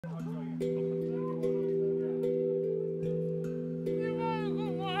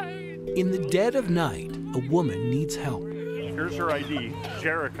In the dead of night, a woman needs help. Here's her ID,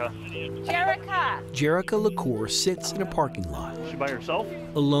 Jerica. Jerica LaCour sits in a parking lot. Is she by herself?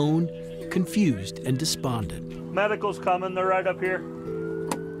 Alone, confused, and despondent. Medical's coming, they're right up here.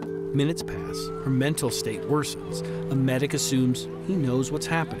 Minutes pass, her mental state worsens. A medic assumes he knows what's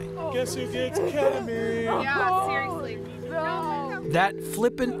happening. Guess who gets ketamine? Yeah, seriously. That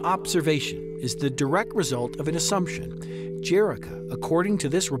flippant observation is the direct result of an assumption. Jerica, according to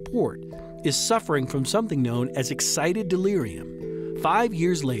this report, is suffering from something known as excited delirium. 5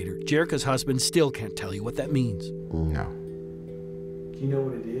 years later, Jerica's husband still can't tell you what that means. No. Do you know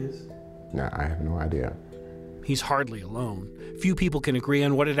what it is? No, I have no idea. He's hardly alone. Few people can agree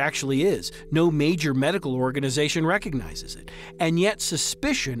on what it actually is. No major medical organization recognizes it. And yet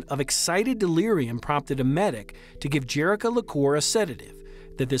suspicion of excited delirium prompted a medic to give Jerica LaCour a sedative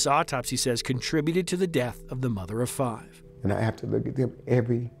that this autopsy says contributed to the death of the mother of 5. And I have to look at them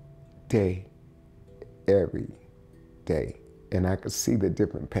every day. And I could see the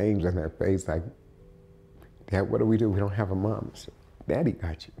different pains in their face, like, Dad, what do? We don't have a mom. So, Daddy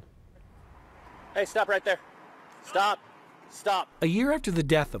got you. Hey, stop right there. Stop. Stop. A year after the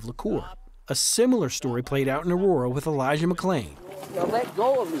death of LaCour, a similar story played out in Aurora with Elijah McLean. Now let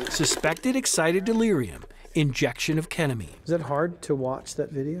go of me. Suspected excited delirium, injection of ketamine. Is it hard to watch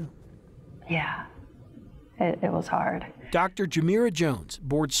that video? Yeah, it was hard. Dr. Jamira Jones,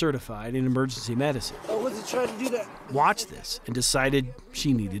 board certified in emergency medicine, wasn't trying to do that. watched this and decided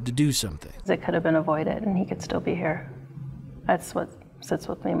she needed to do something. It could have been avoided and he could still be here. That's what sits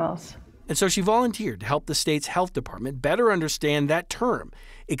with me most. And so she volunteered to help the state's health department better understand that term,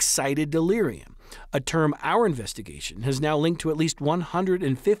 excited delirium, a term our investigation has now linked to at least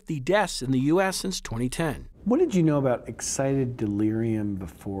 150 deaths in the U.S. since 2010. What did you know about excited delirium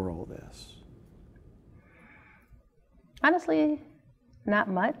before all this? Honestly, not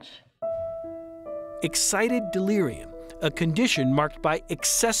much. Excited delirium, a condition marked by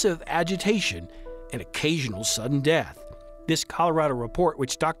excessive agitation and occasional sudden death. This Colorado report,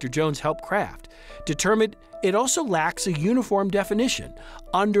 which Dr. Jones helped craft, determined it also lacks a uniform definition,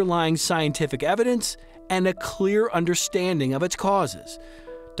 underlying scientific evidence, and a clear understanding of its causes.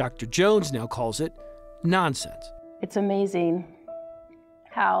 Dr. Jones now calls it nonsense. It's amazing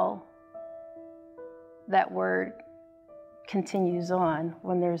how that word continues on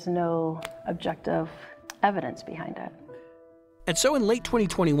when there's no objective evidence behind it. And so in late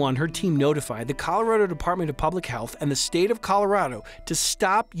 2021, her team notified the Colorado Department of Public Health and the state of Colorado to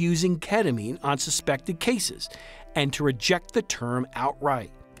stop using ketamine on suspected cases and to reject the term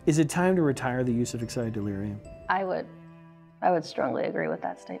outright. Is it time to retire the use of excited delirium? I would strongly agree with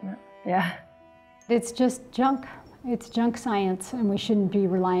that statement. Yeah. It's just junk. It's junk science, and we shouldn't be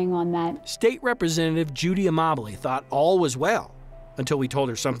relying on that. State Representative Judy Amabile thought all was well until we told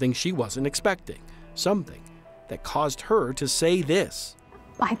her something she wasn't expecting, something that caused her to say this.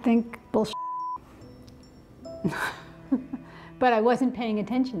 I think bullshit. But I wasn't paying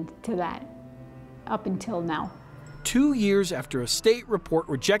attention to that up until now. 2 years after a state report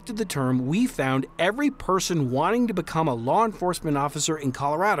rejected the term, we found every person wanting to become a law enforcement officer in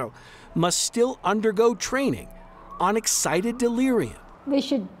Colorado must still undergo training on excited delirium. They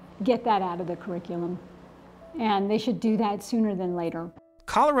should get that out of the curriculum, and they should do that sooner than later.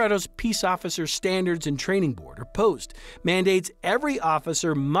 Colorado's Peace Officer Standards and Training Board, or POST, mandates every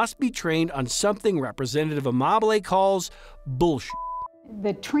officer must be trained on something Representative Amabile calls bullshit.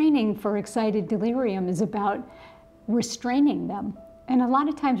 The training for excited delirium is about restraining them. And a lot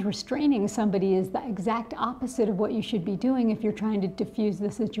of times restraining somebody is the exact opposite of what you should be doing if you're trying to diffuse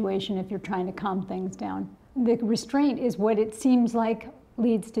the situation, if you're trying to calm things down. The restraint is what it seems like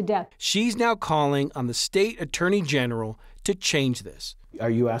leads to death. She's now calling on the state attorney general to change this. Are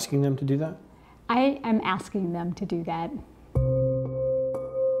you asking them to do that? I am asking them to do that.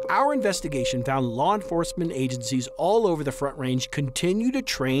 Our investigation found law enforcement agencies all over the Front Range continue to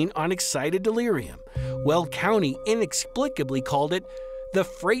train on excited delirium. Weld County inexplicably called it the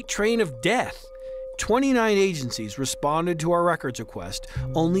freight train of death. 29 agencies responded to our records request.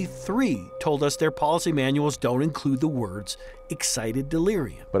 Only 3 told us their policy manuals don't include the words excited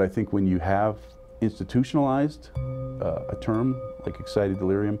delirium. But I think when you have institutionalized a term like excited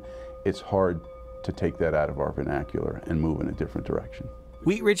delirium, it's hard to take that out of our vernacular and move in a different direction.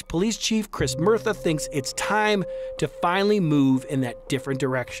 Wheat Ridge Police Chief Chris Murtha thinks it's time to finally move in that different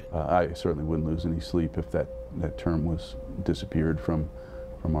direction. I certainly wouldn't lose any sleep if that term was disappeared from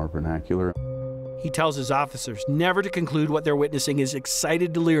our vernacular. He tells his officers never to conclude what they're witnessing is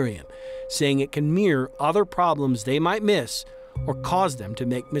excited delirium, saying it can mirror other problems they might miss or cause them to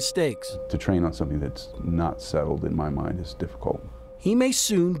make mistakes. To train on something that's not settled in my mind is difficult. he may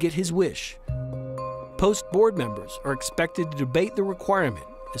soon get his wish. Post board members are expected to debate the requirement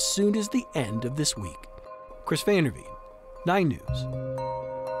as soon as the end of this week. Chris Vanderveen, 9 News.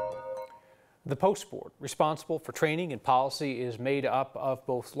 The Post Board, responsible for training and policy, is made up of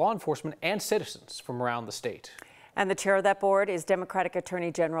both law enforcement and citizens from around the state. And the chair of that board is Democratic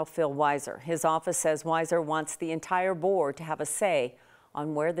Attorney General Phil Weiser. His office says Weiser wants the entire board to have a say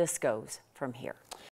on where this goes from here.